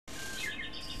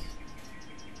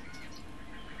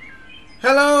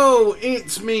Hello,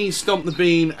 it's me, Stomp the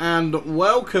Bean, and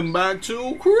welcome back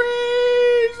to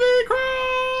Crazy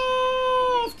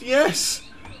Craft! Yes,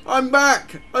 I'm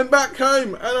back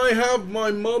home, and I have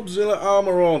my Mobzilla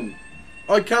armor on.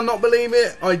 I cannot believe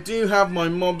it, I do have my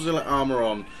Mobzilla armor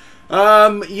on.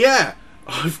 Yeah,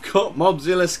 I've got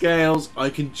Mobzilla scales, I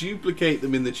can duplicate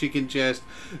them in the chicken chest,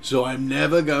 so I'm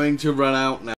never going to run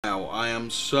out now. I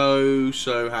am so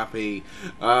happy.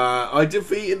 I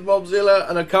defeated Mobzilla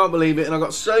and I can't believe it, and I've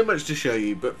got so much to show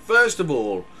you. But first of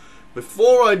all,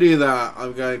 before I do that,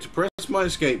 I'm going to press my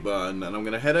escape button and I'm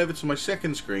going to head over to my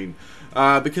second screen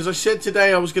because I said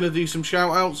today I was going to do some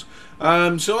shout outs.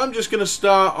 So I'm just going to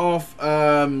start off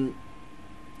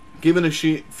giving a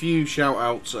few shout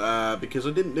outs because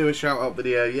I didn't do a shout out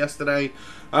video yesterday.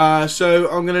 So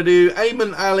I'm going to do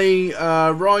Eamon Ali,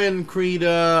 Ryan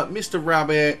Creeder, Mr.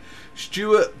 Rabbit,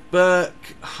 Stuart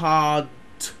Burkhard,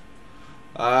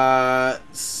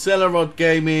 Celerod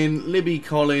Gaming, Libby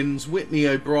Collins, Whitney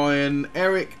O'Brien,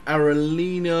 Eric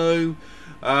Arellino,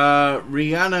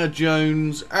 Rihanna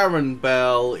Jones, Aaron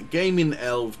Bell, Gaming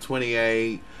Elf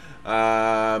 28,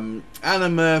 Anna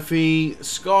Murphy,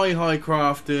 Sky High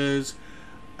Crafters,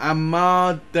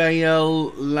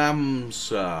 Amadale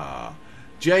Lamsa,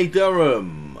 Jay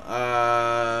Durham,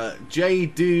 J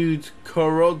Dude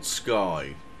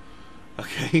Korodsky,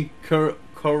 okay, Korodsky,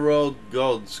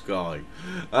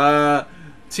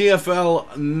 TFL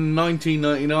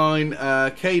 1999,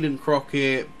 Caden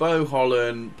Crockett, Bo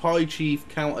Holland, Pie Chief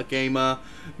Counter Gamer,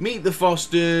 Meet the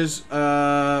Fosters,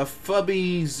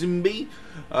 Fubby Zimby,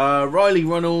 Riley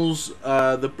Runnels,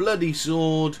 The Bloody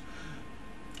Sword,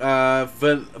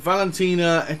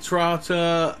 Valentina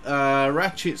Etrata,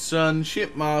 Ratchet Son,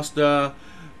 Shipmaster,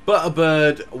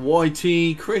 Butterbird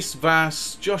YT, Chris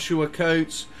Vass, Joshua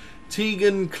Coates,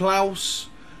 Tegan Klaus,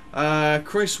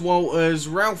 Chris Walters,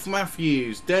 Ralph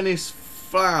Matthews, Dennis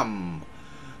Flam,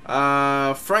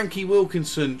 Frankie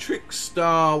Wilkinson,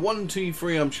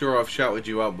 Trickstar123, I'm sure I've shouted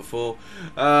you out before,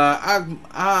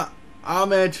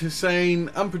 Ahmed Hussein,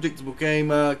 Unpredictable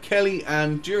Gamer, Kelly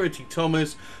and Durity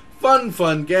Thomas.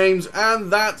 Fun games,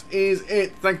 and that is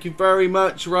it. Thank you very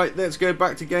much. Right, let's go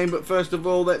back to game, but first of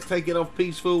all, let's take it off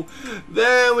peaceful.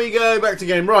 There we go, back to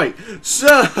game. Right,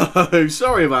 so,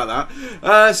 sorry about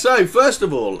that. So, first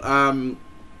of all,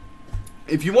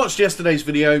 if you watched yesterday's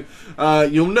video,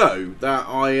 you'll know that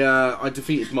I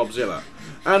defeated Mobzilla.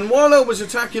 And while I was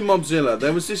attacking Mobzilla,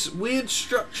 there was this weird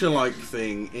structure-like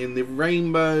thing in the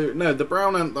the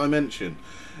brown ant dimension.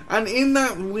 And in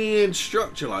that weird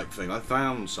structure-like thing, I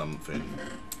found something.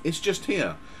 It's just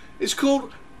here. It's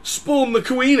called Spawn the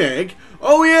Queen Egg.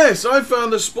 Oh yes, I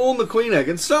found a Spawn the Queen Egg,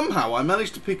 and somehow I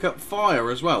managed to pick up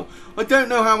fire as well. I don't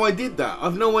know how I did that.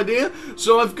 I've no idea.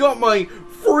 So I've got my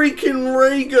freaking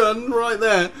ray gun right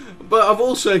there. But I've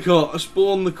also got a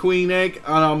Spawn the Queen Egg,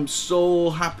 and I'm so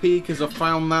happy because I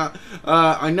found that.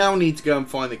 I now need to go and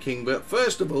find the king. But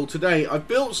first of all, today I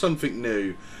built something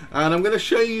new, and I'm going to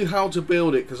show you how to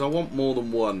build it because I want more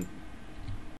than one.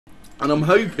 And I'm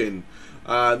hoping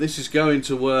this is going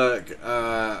to work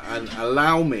and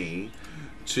allow me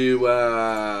to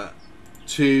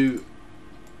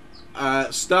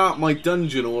start my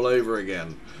dungeon all over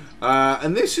again.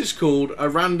 And this is called a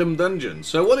random dungeon.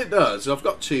 So what it does, I've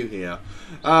got two here.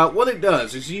 What it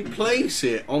does is you place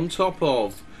it on top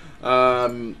of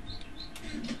a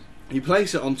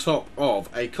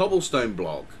cobblestone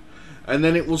block, and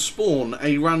then it will spawn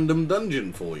a random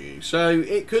dungeon for you. So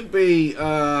it could be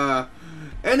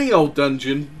any old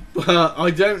dungeon, but I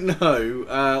don't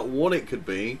know what it could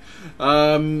be.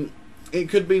 It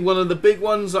could be one of the big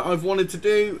ones that I've wanted to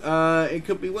do. It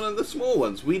could be one of the small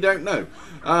ones. We don't know.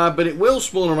 But it will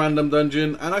spawn a random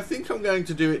dungeon, and I think I'm going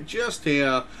to do it just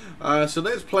here. So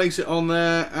let's place it on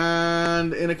there,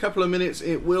 and in a couple of minutes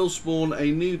it will spawn a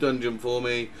new dungeon for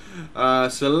me.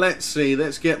 So let's see.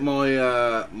 Let's get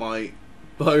my my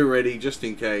bow ready just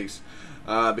in case,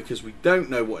 because we don't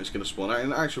know what it's going to spawn out.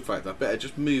 In actual fact, I better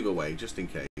just move away just in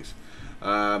case.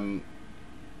 Come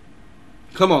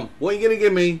on, what are you going to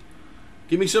give me?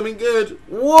 Give me something good.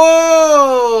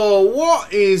 Whoa!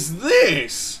 What is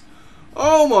this?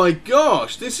 Oh my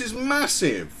gosh, this is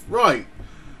massive. Right.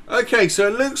 Okay, so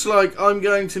it looks like I'm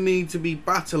going to need to be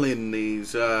battling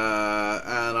these,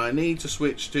 and I need to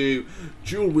switch to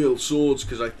dual wield swords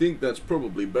because I think that's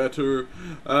probably better.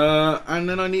 And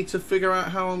then I need to figure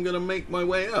out how I'm going to make my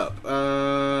way up.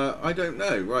 I don't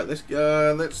know. Right, let's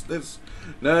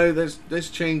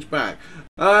change back.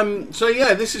 So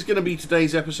yeah, this is going to be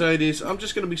today's episode. I'm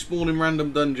just going to be spawning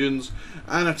random dungeons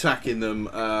and attacking them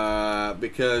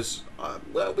because I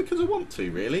want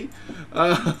to, really.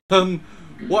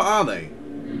 What are they?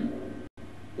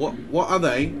 What are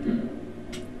they?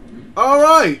 All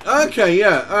right. Okay.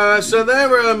 Yeah. So they're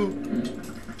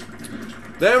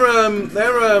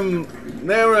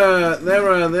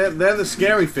the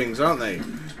scary things, aren't they?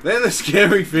 They're the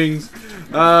scary things.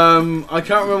 I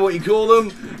can't remember what you call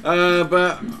them,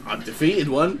 but I've defeated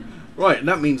one. Right, and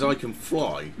that means I can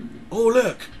fly. Oh,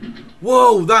 look.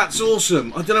 Whoa, that's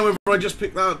awesome. I don't know whether I just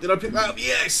picked that up. Did I pick that up?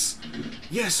 Yes.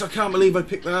 Yes, I can't believe I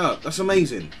picked that up. That's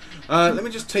amazing. Let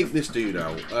me just take this dude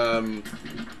out. I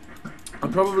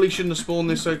probably shouldn't have spawned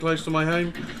this so close to my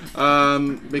home.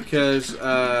 Because,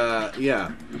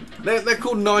 yeah. They're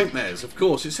called nightmares, of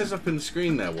course. It says up in the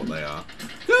screen there what they are.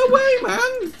 Go away,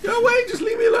 man. Go away. Just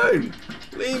leave me alone.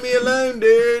 Leave me alone,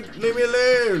 dude. Leave me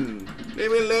alone. Leave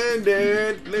me alone,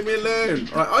 dude. Leave me alone.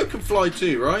 Alright, I can fly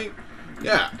too, right?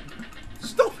 Yeah.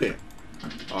 Stop it.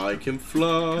 I can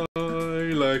fly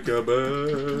like a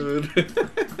bird.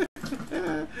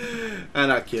 And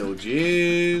I killed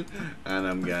you. And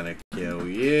I'm gonna kill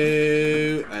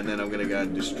you. And then I'm gonna go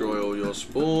and destroy all your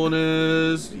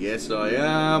spawners. Yes, I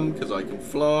am, because I can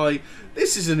fly.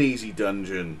 This is an easy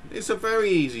dungeon. It's a very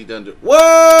easy dungeon.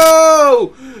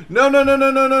 Whoa! No, no, no,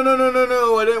 no, no, no, no, no, no,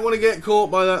 no. I don't want to get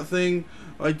caught by that thing.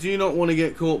 I do not want to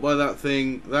get caught by that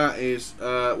thing. That is,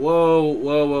 whoa, whoa,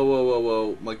 whoa, whoa, whoa,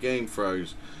 whoa. My game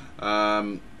froze.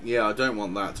 Yeah, I don't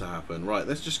want that to happen. Right,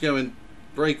 let's just go and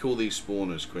break all these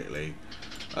spawners quickly.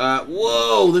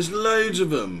 Whoa, there's loads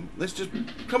of them. Let's just,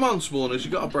 come on, spawners,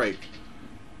 you got to break.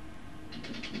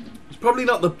 It's probably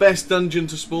not the best dungeon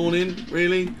to spawn in,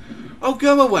 really. Oh,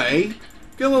 go away.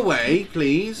 Go away,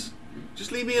 please.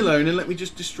 Just leave me alone and let me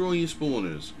just destroy your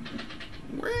spawners.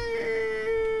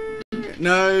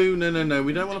 No, no, no, no.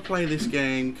 We don't want to play this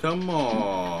game. Come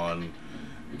on.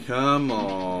 Come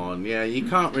on. Yeah, you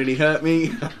can't really hurt me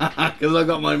because I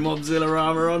got my Mobzilla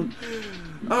armor on.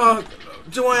 Oh,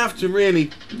 do I have to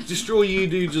really destroy you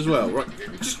dudes as well? Right,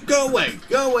 just go away.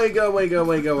 Go away, go away, go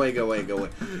away, go away, go away, go away.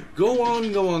 Go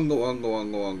on, go on, go on, go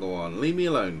on, go on, go on. Leave me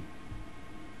alone.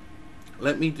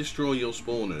 Let me destroy your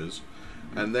spawners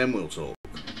and then we'll talk.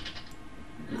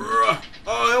 Oh,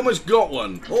 I almost got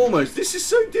one. Almost. This is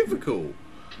so difficult.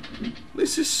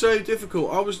 This is so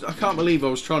difficult. I can't believe I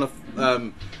was trying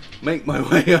to make my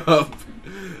way up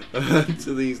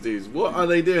to these dudes. What are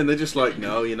they doing? They're just like,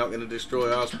 no, you're not going to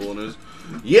destroy our spawners.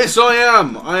 Yes, I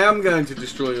am. I am going to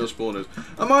destroy your spawners.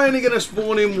 Am I only going to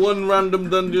spawn in one random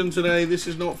dungeon today? This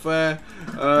is not fair.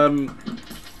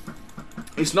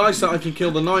 It's nice that I can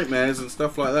kill the nightmares and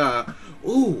stuff like that.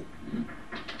 Ooh.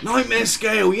 Nightmare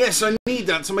scale, yes, I need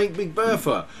that to make Big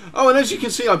Bertha. Oh, and as you can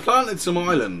see, I planted some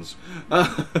islands. Right,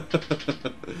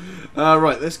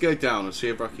 let's go down and see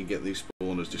if I can get these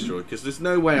spawners destroyed. Because there's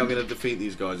no way I'm going to defeat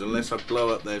these guys unless I blow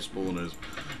up their spawners.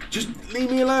 Just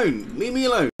leave me alone. Leave me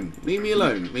alone. Leave me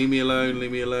alone. Leave me alone.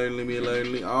 Leave me alone. Leave me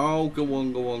alone. Oh, go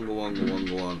on, go on, go on, go on,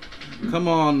 go on. Come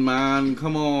on, man.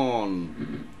 Come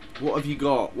on. What have you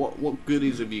got? What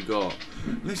goodies have you got?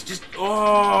 Let's just...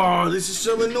 Oh, this is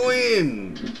so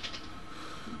annoying.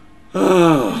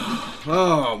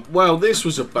 Oh, well, this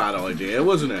was a bad idea,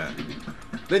 wasn't it?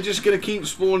 They're just going to keep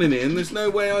spawning in. There's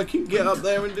no way I can get up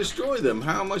there and destroy them.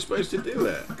 How am I supposed to do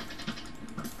it?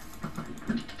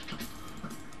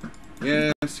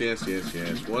 Yes, yes, yes,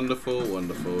 yes. Wonderful,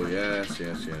 wonderful. Yes,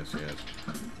 yes, yes, yes.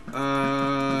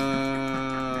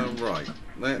 Right.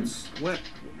 Let's...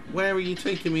 Where are you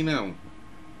taking me now?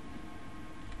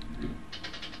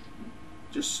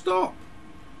 Just stop.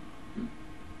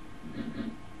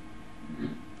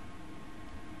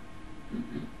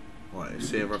 Right, let's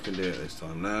see if I can do it this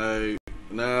time. No.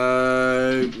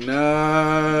 No.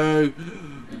 No.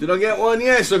 Did I get one?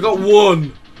 Yes, I got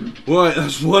one. Right,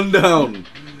 that's one down.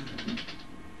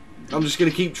 I'm just going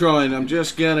to keep trying. I'm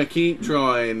just going to keep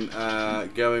trying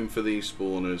going for these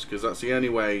spawners because that's the only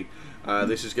way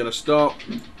this is going to stop.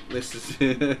 This is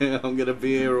I'm going to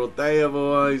be here all day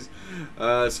otherwise.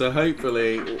 So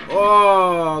hopefully...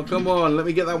 Oh, come on. Let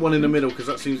me get that one in the middle because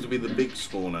that seems to be the big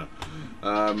spawner.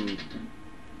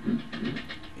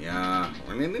 Yeah.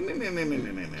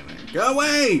 Go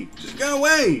away. Just go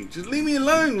away. Just leave me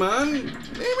alone, man.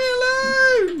 Leave me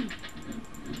alone.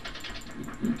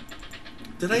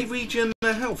 Do they regen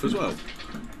their health as well?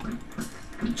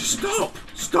 Just stop!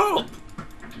 Stop!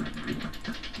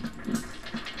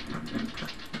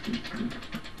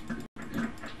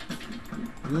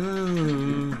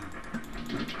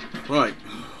 Right,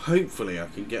 hopefully I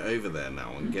can get over there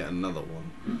now and get another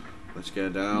one. Let's go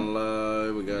down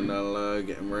low, we're going down low,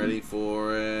 getting ready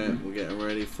for it, we're getting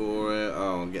ready for it.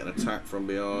 Oh, I'm getting attacked from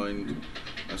behind.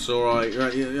 That's alright,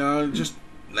 right, just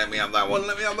Let me have that one.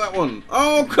 Let me have that one.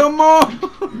 Oh, come on.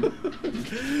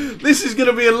 This is going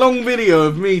to be a long video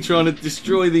of me trying to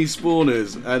destroy these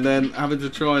spawners and then having to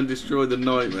try and destroy the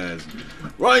nightmares.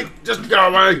 Right, just go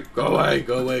away. Go away.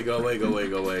 Go away. Go away. Go away.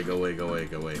 Go away. Go away. Go away.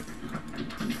 Go away.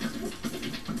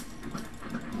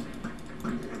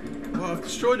 Well, I've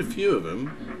destroyed a few of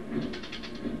them.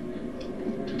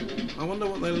 I wonder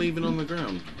what they're leaving on the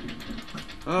ground.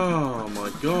 Oh my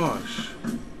gosh.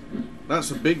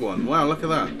 That's a big one. Wow, look at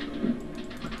that.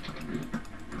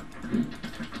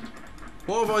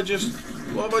 What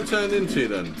have I turned into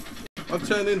then? I've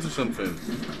turned into something.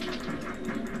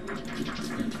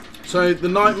 So the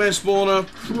nightmare spawner,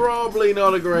 probably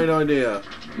not a great idea.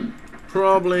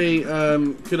 Probably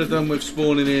could have done with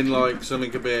spawning in like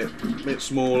something a bit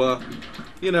smaller.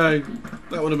 You know,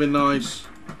 that would have been nice.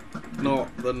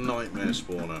 Not the nightmare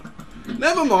spawner.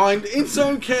 Never mind, it's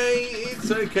okay,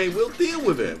 it's okay, we'll deal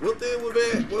with it, we'll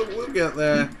get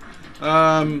there.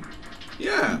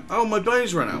 Yeah, oh, my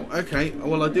bows ran out, okay,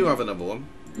 well I do have another one.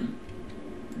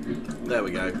 There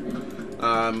we go.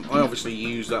 I obviously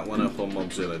used that one up on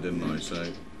Mobzilla, didn't I,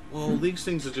 so... Well, these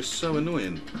things are just so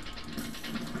annoying.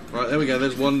 Right, there we go,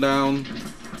 there's one down.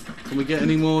 Can we get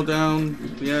any more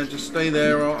down? Yeah, just stay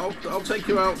there, I'll take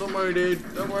you out, don't worry dude,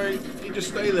 don't worry, you just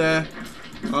stay there.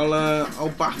 I'll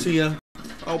batter you.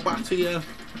 I'll batter you.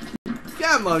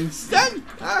 Come on, son.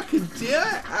 I can do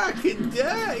it. I can do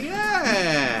it.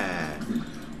 Yeah.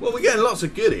 Well, we're getting lots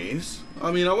of goodies. I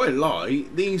mean, I won't lie.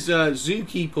 These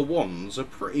Zookeeper wands are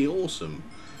pretty awesome.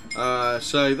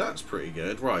 So that's pretty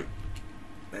good. Right.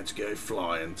 Let's go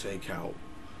fly and take out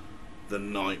the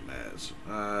nightmares.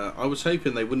 I was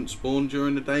hoping they wouldn't spawn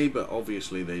during the day, but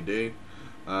obviously they do.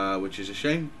 Which is a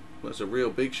shame. That's a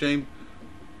real big shame.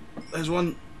 There's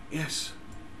one. Yes.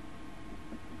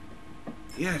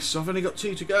 Yes, I've only got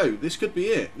 2 to go. This could be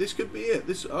it. This could be it.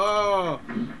 This. Oh.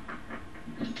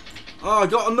 Oh, I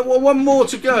got one more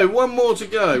to go. One more to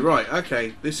go. Right.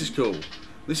 Okay. This is cool.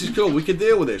 This is cool. We can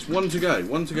deal with this. 1 to go.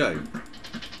 1 to go.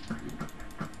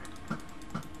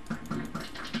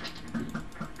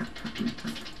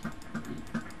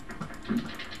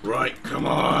 Right. Come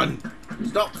on.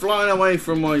 Stop flying away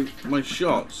from my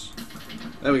shots.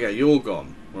 There we go. You're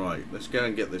gone. Right, let's go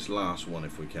and get this last one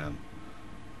if we can.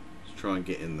 Let's try and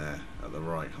get in there at the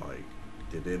right height.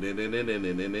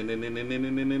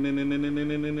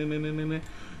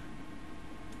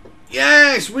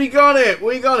 Yes, we got it!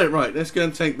 We got it! Right, let's go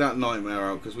and take that nightmare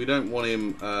out because we don't want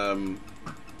him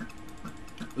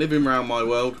living around my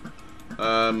world.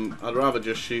 I'd rather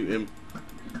just shoot him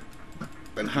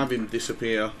than have him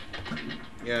disappear.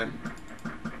 Yeah.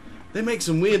 They make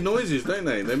some weird noises, don't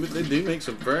they? They do make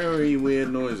some very weird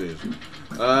noises.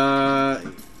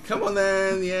 Come on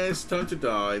then. Yes, time to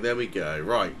die. There we go.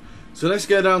 Right. So let's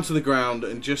go down to the ground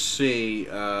and just see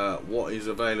what is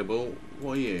available.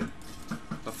 What are you?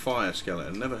 A fire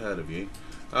skeleton. Never heard of you.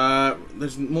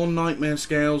 There's more nightmare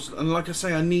scales. And like I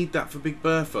say, I need that for Big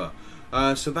Bertha.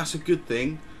 So that's a good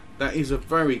thing. That is a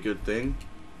very good thing.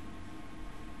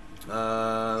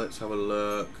 Let's have a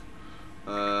look.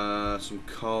 Some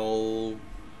coal,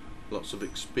 lots of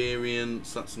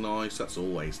experience. That's nice. That's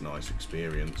always nice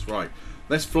experience. Right,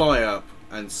 let's fly up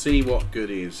and see what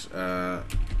good is.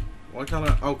 Why can't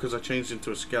I? Oh, because I changed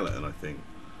into a skeleton, I think.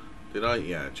 Did I?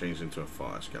 Yeah, I changed into a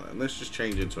fire skeleton. Let's just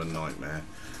change into a nightmare,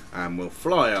 and we'll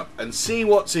fly up and see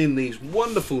what's in these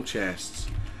wonderful chests.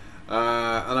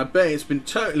 And I bet it's been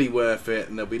totally worth it,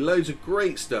 and there'll be loads of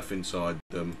great stuff inside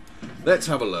them. Let's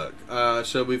have a look.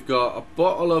 So we've got a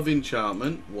bottle of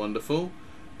enchantment, wonderful.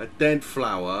 A dead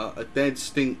flower, a dead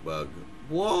stink bug.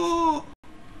 What?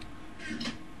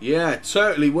 Yeah,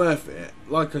 totally worth it.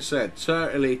 Like I said,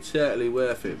 totally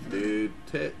worth it, dude.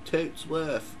 Totes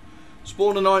worth.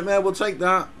 Spawn a nightmare, we'll take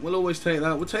that. We'll always take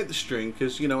that. We'll take the string,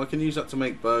 because, you know, I can use that to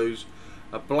make bows.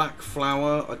 A black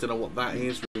flower, I don't know what that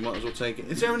is. We might as well take it.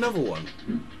 Is there another one?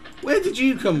 Where did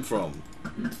you come from?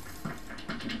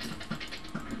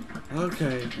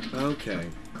 Okay, okay.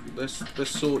 Let's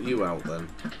sort you out then.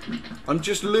 I'm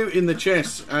just looting the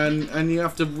chests and you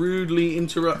have to rudely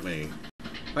interrupt me.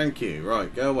 Thank you.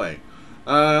 Right, go away.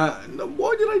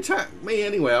 Why did they attack me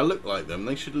anyway? I look like them.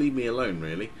 They should leave me alone,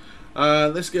 really.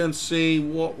 Let's go and see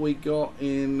what we got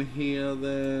in here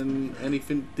then.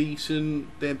 Anything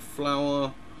decent? Dead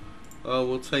flower. Oh,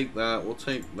 we'll take that. We'll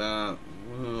take that.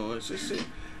 Oh,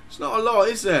 it's not a lot,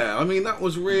 is there? I mean, that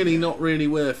was really not really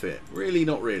worth it. Really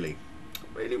not really.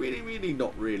 Really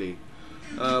not really.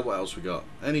 What else we got?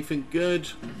 Anything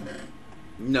good?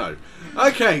 No.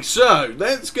 Okay, so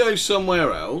let's go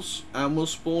somewhere else and we'll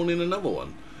spawn in another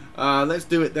one. Let's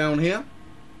do it down here.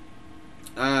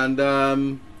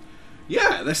 And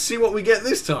Yeah, let's see what we get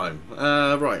this time.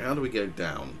 Right, how do we go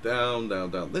down? Down,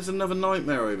 down, down. There's another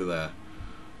nightmare over there.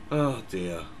 Oh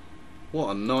dear.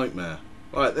 What a nightmare.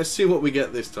 Right, let's see what we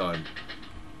get this time.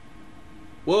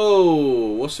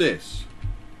 Whoa, what's this?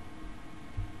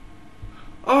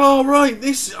 Oh, right,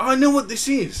 this, I know what this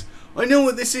is. I know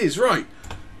what this is, right.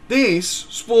 This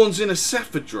spawns in a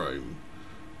cephadrome.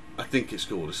 I think it's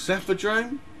called a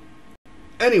cephadrome.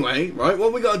 Anyway, right,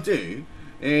 what we got to do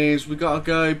is we got to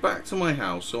go back to my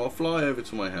house. So I'll fly over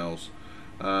to my house.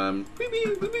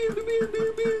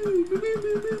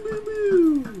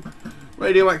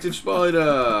 Radioactive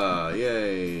spider.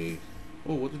 Yay.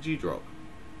 Oh, what did you drop?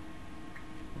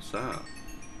 What's that?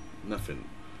 Nothing.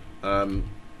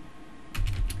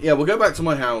 Yeah, we'll go back to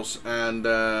my house and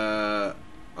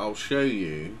I'll show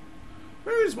you.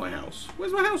 Where is my house?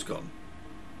 Where's my house gone?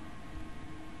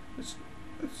 Where's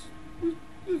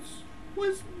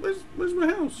my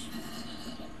house?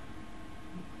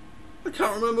 I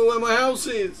can't remember where my house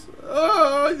is.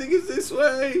 Oh, I think it's this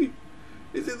way.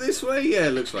 Is it this way? Yeah,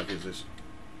 it looks like it's this.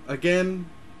 Again?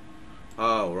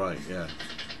 Oh, right, yeah.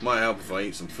 Might help if I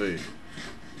eat some food.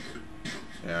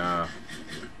 Yeah.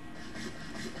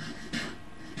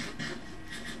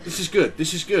 This is good.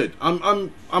 This is good.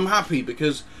 I'm happy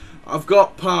because I've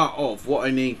got part of what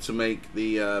I need to make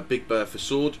the Big Bertha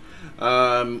sword,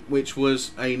 which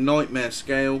was a nightmare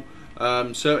scale.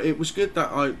 So it was good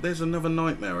that there's another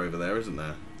nightmare over there, isn't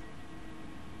there?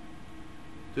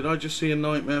 Did I just see a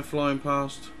nightmare flying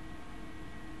past?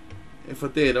 If I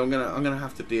did, I'm gonna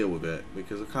have to deal with it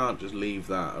because I can't just leave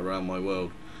that around my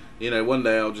world. You know, one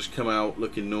day I'll just come out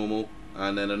looking normal,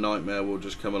 and then a nightmare will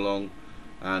just come along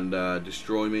and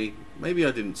destroy me. Maybe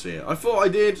I didn't see it. I thought I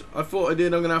did. I thought I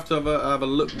did. I'm gonna have to have a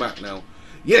look back now.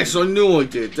 Yes, I knew I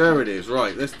did. There it is.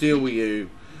 Right, let's deal with you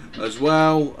as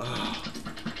well. Oh.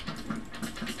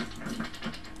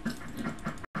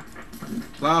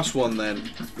 Last one then.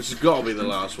 This has got to be the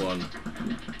last one.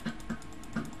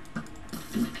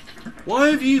 Why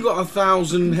have you got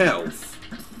 1,000 health?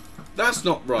 That's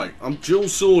not right. I'm dual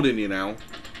swording you now.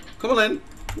 Come on then.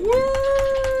 Woo!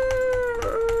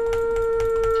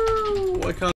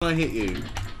 Why can't I hit you?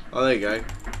 Oh, there you go.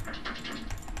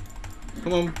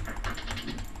 Come on.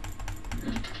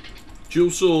 Dual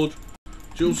sword.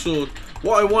 Dual sword.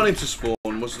 What I wanted to spawn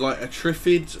was like a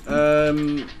Triffid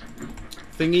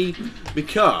thingy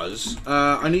because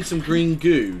I need some green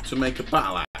goo to make a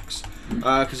battle axe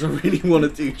because I really want to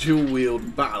do dual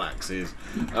wield battle axes.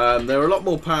 They're a lot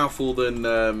more powerful than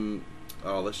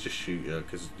oh, let's just shoot you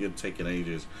because you're taking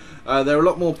ages. They're a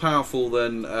lot more powerful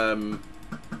than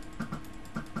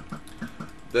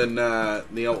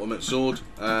the ultimate sword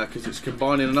because it's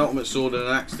combining an ultimate sword and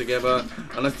an axe together,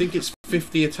 and I think it's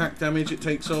 50 attack damage it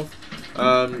takes off,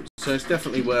 so it's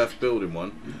definitely worth building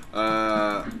one.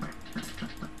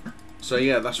 So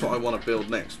yeah, that's what I want to build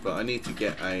next, but I need to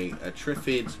get a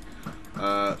Triffid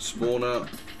spawner.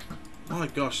 My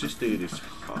gosh, this dude is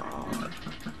hard.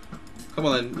 Come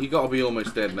on then, you got to be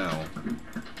almost dead now.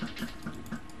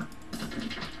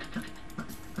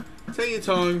 Take your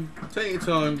time, take your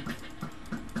time.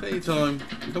 Take your time.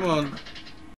 Come on.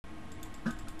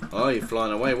 Oh, you're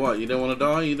flying away. What? You don't want to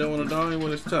die? You don't want to die?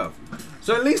 Well, it's tough.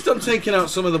 So at least I'm taking out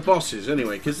some of the bosses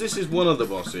anyway, because this is one of the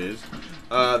bosses.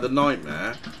 The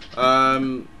Nightmare.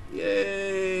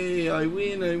 Yay! I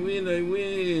win, I win, I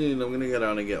win. I'm going to go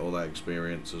down and get all that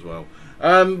experience as well.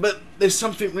 But there's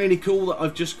something really cool that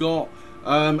I've just got.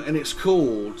 And it's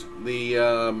called the...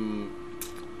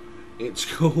 it's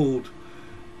called...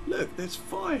 Look, there's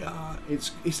fire.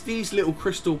 It's these little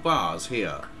crystal bars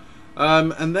here,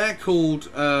 and they're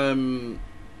called. Come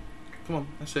on,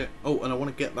 that's it. Oh, and I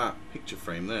want to get that picture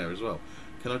frame there as well.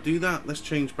 Can I do that? Let's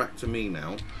change back to me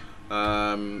now.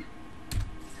 That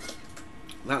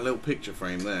little picture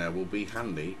frame there will be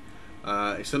handy.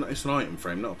 It's an item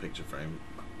frame, not a picture frame.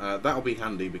 That'll be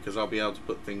handy because I'll be able to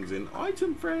put things in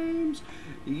item frames.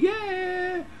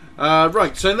 Yeah.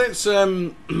 Right. So let's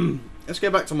let's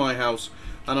go back to my house.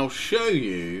 And I'll show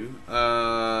you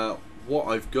what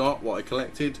I've got, what I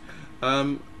collected.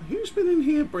 Who's been in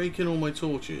here breaking all my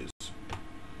torches?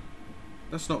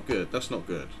 That's not good, that's not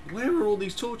good. Where are all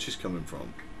these torches coming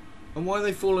from? And why are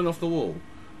they falling off the wall?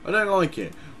 I don't like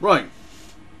it. Right.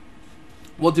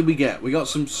 What did we get? We got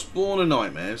some spawner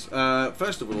nightmares.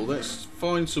 First of all, let's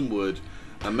find some wood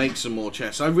and make some more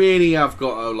chests. I really have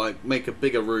got to like make a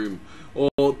bigger room.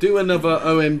 Or do another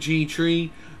OMG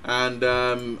tree. And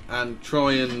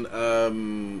try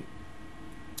and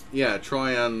yeah,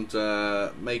 try and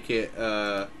make it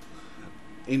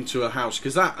into a house,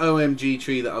 because that OMG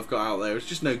tree that I've got out there is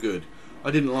just no good.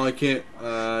 I didn't like it.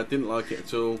 Didn't like it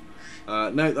at all.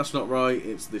 No, that's not right.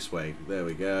 It's this way. There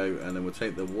we go. And then we'll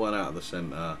take the one out of the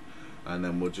centre, and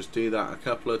then we'll just do that a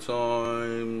couple of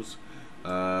times.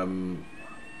 Because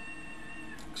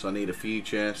I need a few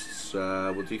chests.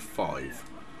 We'll do 5.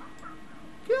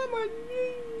 Come on,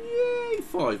 yay,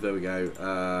 5. There we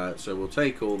go. So we'll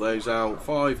take all those out,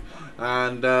 5,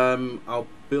 and I'll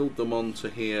build them onto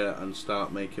here and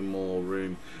start making more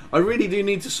room. I really do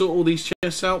need to sort all these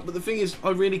chests out, but the thing is, I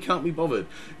really can't be bothered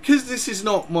because this is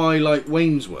not my like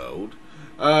Wayne's World.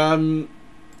 I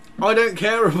don't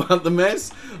care about the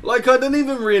mess. Like, I don't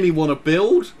even really want to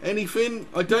build anything.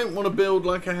 I don't want to build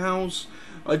like a house.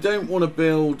 I don't want to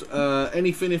build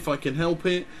anything if I can help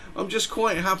it. I'm just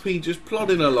quite happy just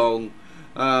plodding along,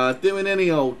 doing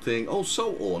any old thing. Oh,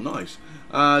 salt ore, nice.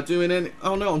 Doing any...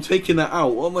 Oh no, I'm taking that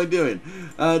out. What am I doing?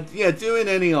 Yeah, doing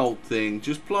any old thing,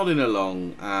 just plodding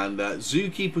along. And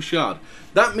zookeeper shard.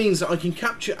 That means that I can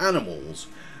capture animals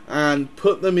and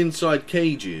put them inside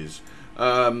cages.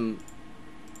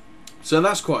 So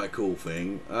that's quite a cool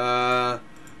thing.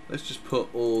 Let's just put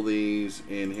all these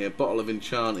in here. Bottle of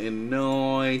enchanting,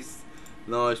 nice.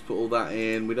 Nice, put all that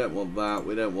in. We don't want that,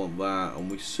 we don't want that,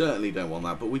 and we certainly don't want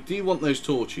that. But we do want those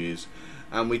torches,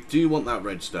 and we do want that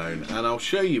redstone, and I'll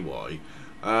show you why.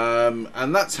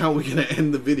 And that's how we're going to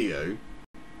end the video,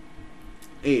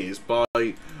 is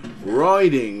by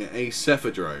riding a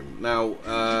cephadrome. Now,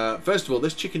 first of all,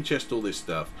 let's chicken chest all this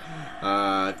stuff.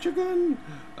 Chicken,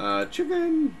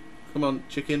 chicken, come on,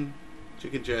 chicken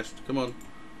chest, come on.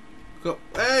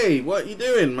 Hey, what you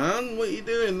doing, man? What you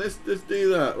doing? Let's do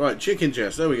that. Right, chicken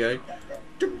chest. There we go.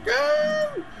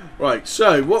 Right,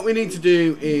 so what we need to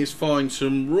do is find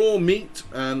some raw meat,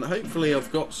 and hopefully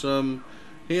I've got some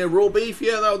here. Raw beef,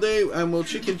 yeah, that'll do. And we'll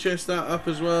chicken chest that up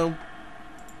as well.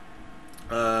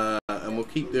 And we'll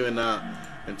keep doing that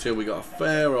until we got a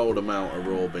fair old amount of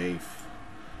raw beef.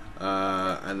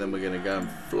 And then we're going to go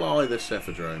and fly the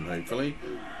cephadrome, hopefully.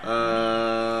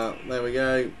 There we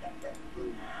go.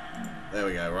 There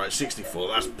we go, right, 64,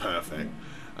 that's perfect.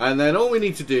 And then all we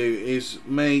need to do is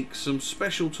make some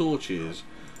special torches.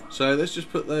 So let's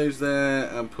just put those there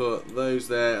and put those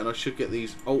there, and I should get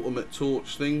these ultimate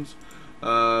torch things.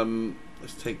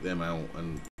 Let's take them out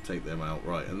and take them out,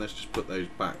 right, and let's just put those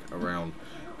back around.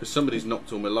 Because somebody's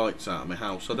knocked all my lights out of my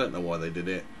house. I don't know why they did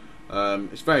it.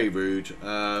 It's very rude.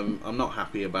 I'm not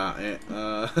happy about it.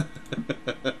 I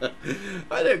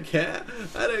don't care.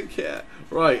 I don't care.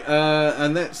 Right,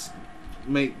 and let's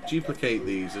duplicate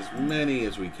these as many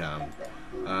as we can.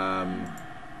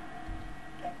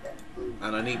 And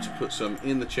I need to put some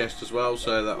in the chest as well,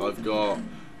 so that I've got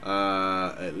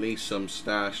at least some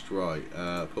stashed. Right,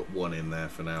 put one in there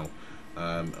for now.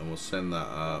 And we'll send that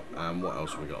up. And what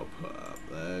else have we got to put up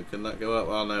there? Can that go up?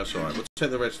 Oh no, it's alright. We'll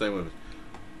take the redstone with us.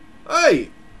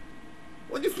 Hey!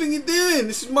 What do you think you're doing?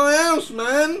 This is my house,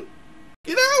 man!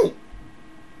 Get out!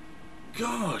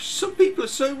 Gosh, some people are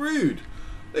so rude.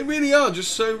 They really are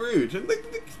just so rude. They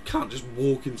can't just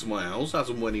walk into my house as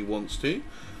and when he wants to.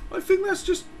 I think that's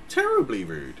just terribly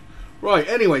rude. Right,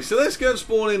 anyway, so let's go and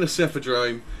spawn in a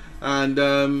cephadrome. And,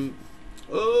 oh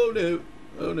no.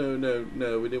 Oh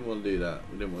no, we didn't want to do that.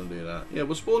 We didn't want to do that. Yeah,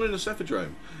 we'll spawn in a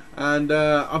cephadrome. And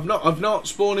I've not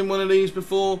spawned in one of these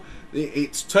before.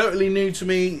 It's totally new to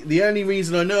me. The only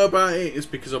reason I know about it is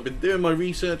because I've been doing my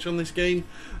research on this game.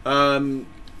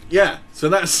 Yeah, so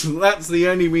that's the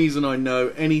only reason I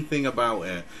know anything about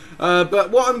it. But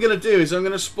what I'm going to do is I'm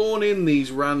going to spawn in these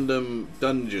random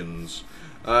dungeons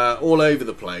all over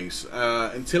the place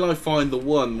until I find the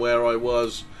one where I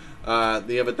was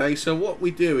the other day. So what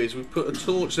we do is we put a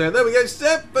torch there. There we go,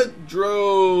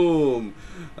 cephadrome.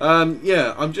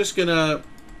 Yeah, I'm just going to...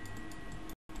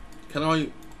 Can I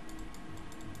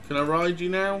ride you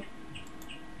now?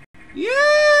 Yay!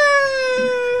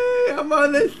 I'm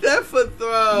on the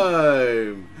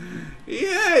cephadrome.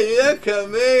 Yeah, look at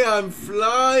me. I'm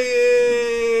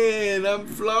flying. I'm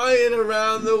flying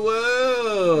around the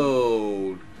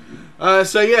world.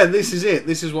 So yeah, this is it.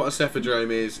 This is what a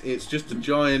cephadrome is. It's just a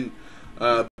giant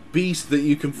beast that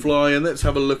you can fly. And let's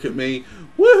have a look at me.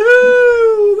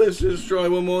 Woohoo! Let's just try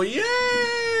one more. Yay!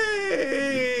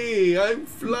 I'm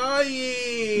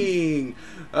flying.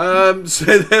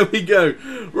 So there we go.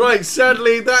 Right,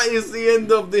 sadly that is the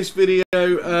end of this video.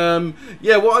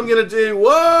 Yeah, what I'm going to do...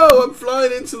 Whoa, I'm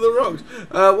flying into the rocks.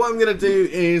 What I'm going to do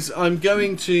is I'm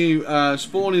going to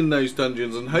spawn in those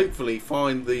dungeons and hopefully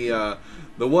find the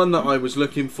one that I was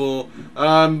looking for.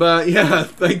 But yeah,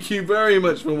 thank you very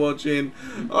much for watching.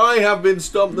 I have been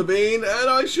Stomp the Bean, and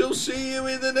I shall see you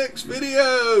in the next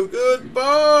video. Goodbye.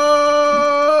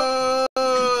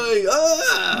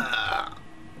 Ah!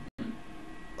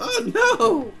 Oh no!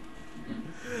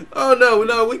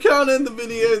 no, we can't end the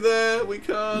video there. We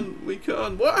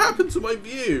can't. What happened to my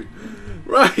view?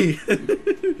 Right.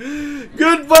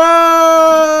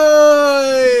 Goodbye!